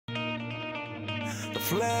The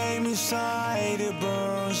flame inside it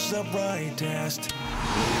burns the brightest. The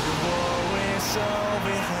war is all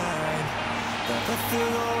behind. The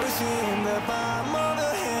fuel is in the palm of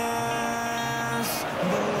the hands. The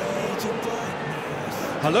way to brightness.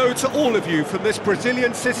 Hello to all of you from this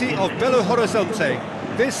Brazilian city of Belo Horizonte.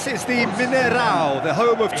 This is the Mineirão, the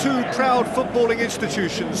home of two proud footballing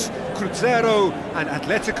institutions, Cruzeiro and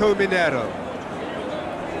Atlético Mineiro.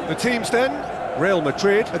 The teams then, Real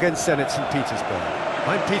Madrid against Zenit St. Petersburg.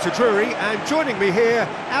 I'm Peter Drury, and joining me here,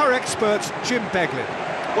 our expert, Jim Beglin.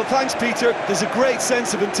 Well, thanks, Peter. There's a great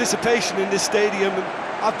sense of anticipation in this stadium, and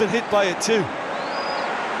I've been hit by it too. So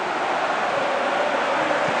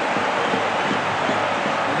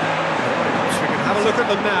we can have a look at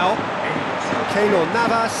them now. Keylor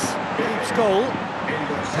Navas keeps goal.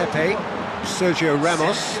 Pepe, Sergio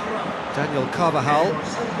Ramos, Daniel Carvajal,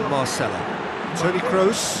 Marcelo. Toni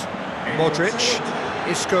Kroos, Modric,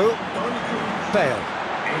 Isco, Bale,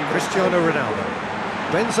 Cristiano Ronaldo.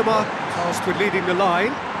 Benzema tasked with leading the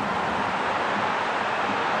line.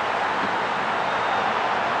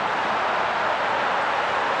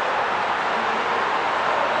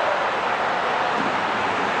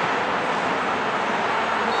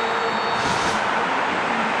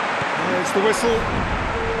 There's the whistle.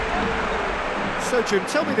 So Jim,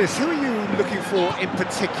 tell me this, who are you looking for in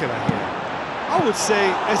particular here? I would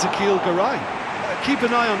say Ezequiel Garay. Keep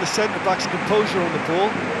an eye on the centre-back's composure on the ball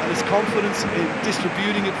and his confidence in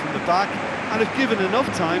distributing it from the back, and if given enough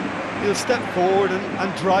time, he'll step forward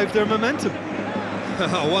and drive their momentum.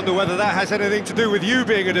 I wonder whether that has anything to do with you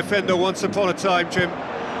being a defender once upon a time, Jim. And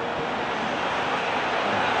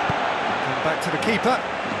back to the keeper.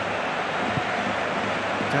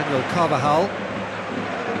 Daniel Carvajal.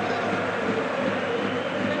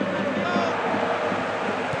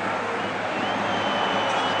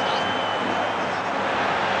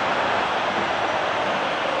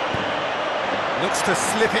 Looks to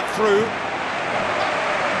slip it through.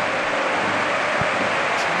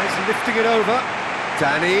 Tries lifting it over.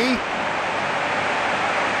 Danny.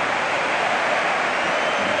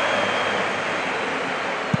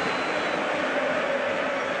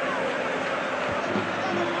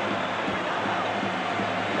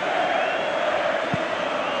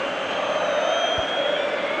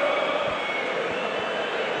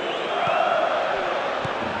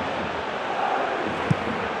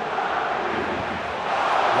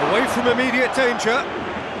 Away from immediate danger.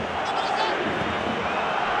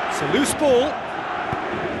 It's a loose ball.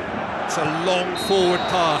 It's a long forward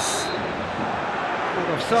pass. Not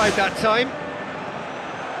offside that time.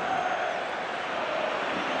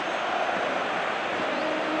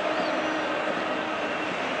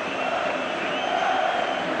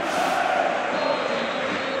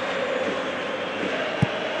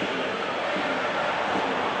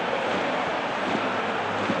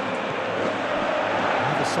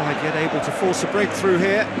 Side yet able to force a breakthrough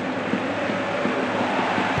here.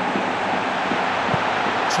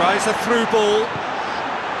 Tries a through ball.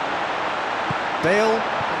 Bale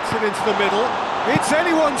gets it into the middle. It's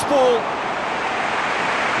anyone's ball.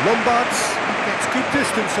 Lombards gets good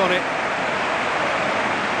distance on it.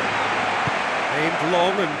 Aimed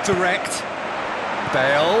long and direct.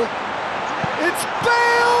 Bale. It's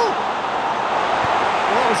Bale!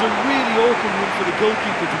 That was a really awkward one for the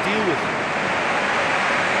goalkeeper to deal with.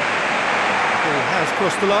 Has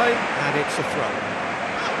crossed the line, and it's a throw.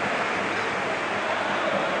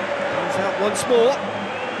 Goes out once more.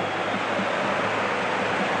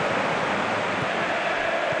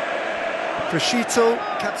 Prosciutto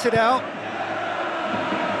cuts it out.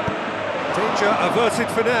 Danger averted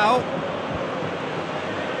for now.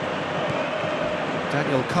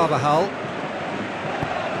 Daniel Carvajal.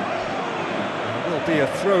 There will be a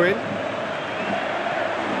throw-in.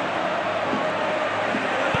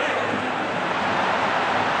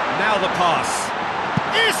 Now the pass.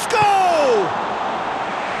 Isco!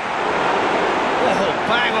 Oh,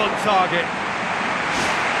 bang on target.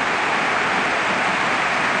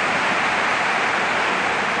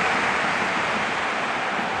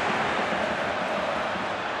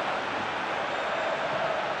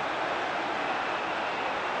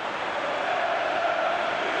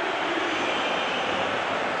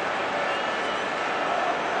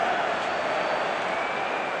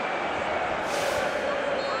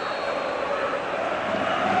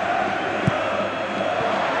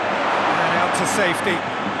 Safety.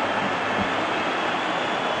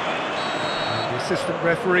 And the assistant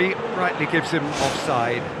referee rightly gives him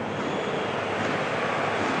offside.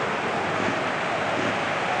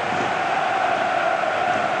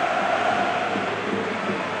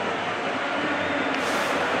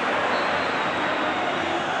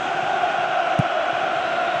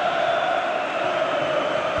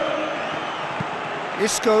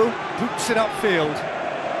 Isco boots it upfield.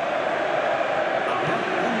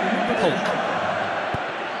 Hulk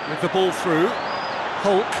with the ball through.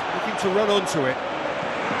 Hulk looking to run onto it.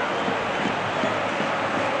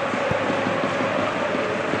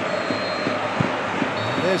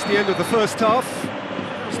 There's the end of the first half.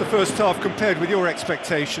 How's the first half compared with your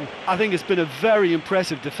expectation? I think it's been a very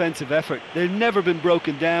impressive defensive effort. They've never been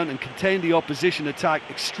broken down and contained the opposition attack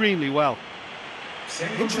extremely well.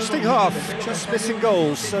 Interesting half, just missing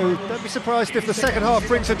goals, so don't be surprised if the second half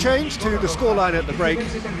brings a change to the scoreline at the break,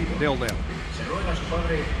 0-0.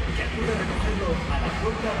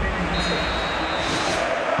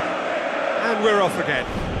 And we're off again.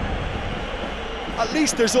 At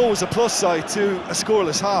least there's always a plus side to a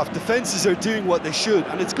scoreless half. Defences are doing what they should,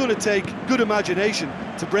 and it's going to take good imagination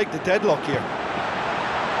to break the deadlock here.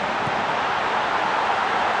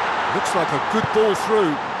 Looks like a good ball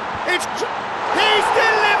through. He's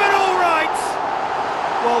delivered all right!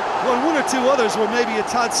 Well, when one or two others were maybe a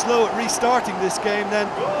tad slow at restarting this game, then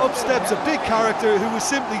up steps a big character who was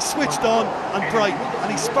simply switched on and bright,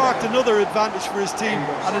 and he sparked another advantage for his team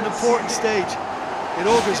at an important stage. It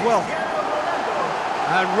augurs well.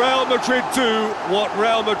 And Real Madrid do what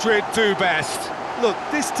Real Madrid do best. Look,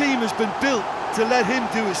 this team has been built to let him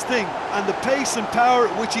do his thing, and the pace and power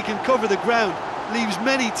at which he can cover the ground leaves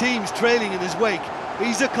many teams trailing in his wake.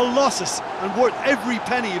 He's a colossus and worth every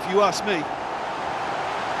penny, if you ask me.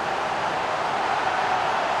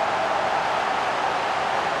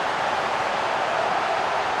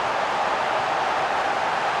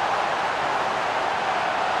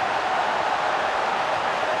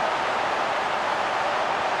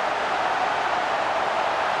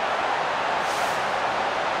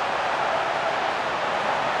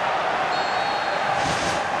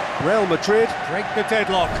 Real Madrid break the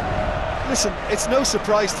deadlock. Listen, it's no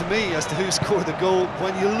surprise to me as to who scored the goal.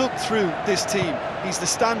 When you look through this team, he's the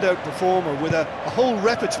standout performer with a whole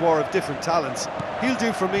repertoire of different talents. He'll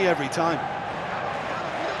do for me every time.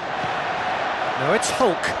 Now it's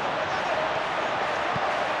Hulk.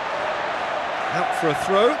 Out for a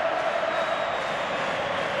throw.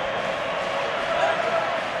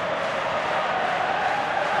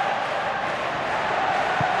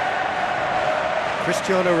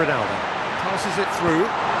 Cristiano Ronaldo passes it through.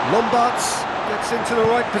 Lombards gets into the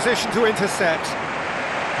right position to intercept.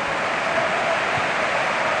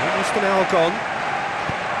 Almost an hour gone.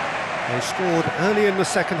 They scored early in the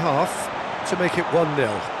second half to make it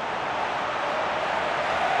 1-0.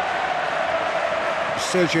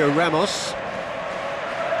 Sergio Ramos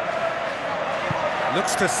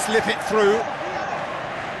looks to slip it through.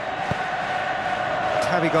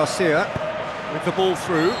 Javi Garcia with the ball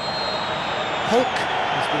through. Hulk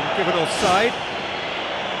has been given offside.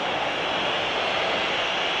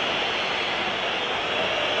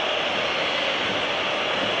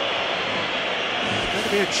 There's going to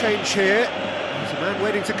be a change here. There's a man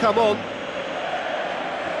waiting to come on.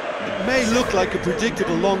 It may look like a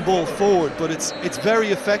predictable long ball forward, but it's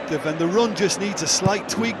very effective, and the run just needs a slight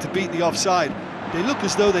tweak to beat the offside. They look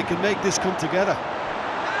as though they can make this come together.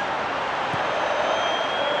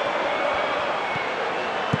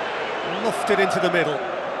 Lofted into the middle.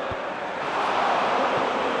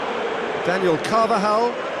 Daniel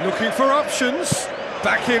Carvajal looking for options.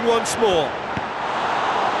 Back in once more.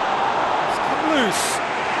 It's come loose.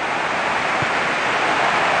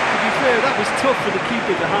 To be fair, that was tough for the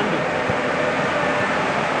keeper to handle.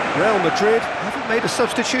 Real Madrid haven't made a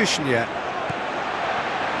substitution yet.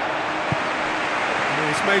 And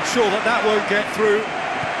he's made sure that that won't get through.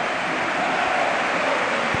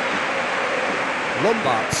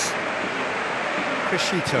 Lombards.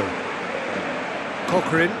 Crescito.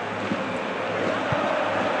 Cochrane.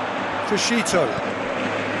 Crescito.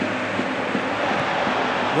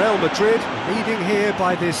 Real Madrid leading here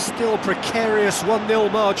by this still precarious 1-0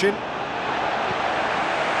 margin.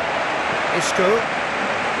 Isco.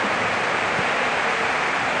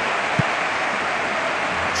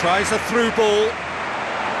 Tries a through ball.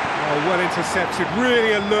 Oh, well intercepted,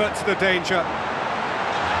 really alert to the danger.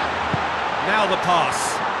 Now the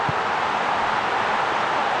pass.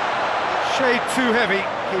 Shade too heavy,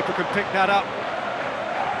 keeper can pick that up.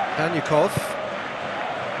 Danyukov.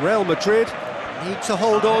 Real Madrid need to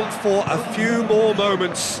hold on for a few more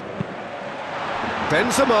moments.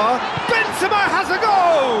 Benzema has a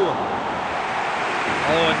goal!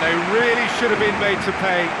 Oh, and they really should have been made to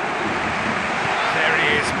pay. There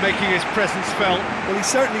he is, making his presence felt. Well, he's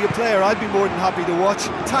certainly a player I'd be more than happy to watch.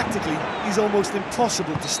 Tactically, he's almost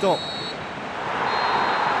impossible to stop.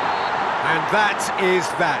 And that is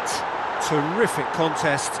that. Terrific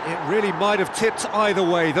contest. It really might have tipped either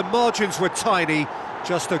way. The margins were tiny,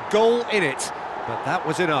 just a goal in it but that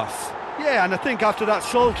was enough. Yeah, and I think after that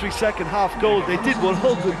solitary second half goal, they did what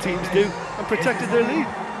all good teams do and protected their lead.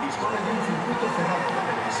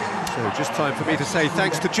 So just time for me to say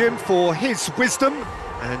thanks to Jim for his wisdom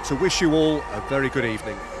and to wish you all a very good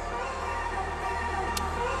evening.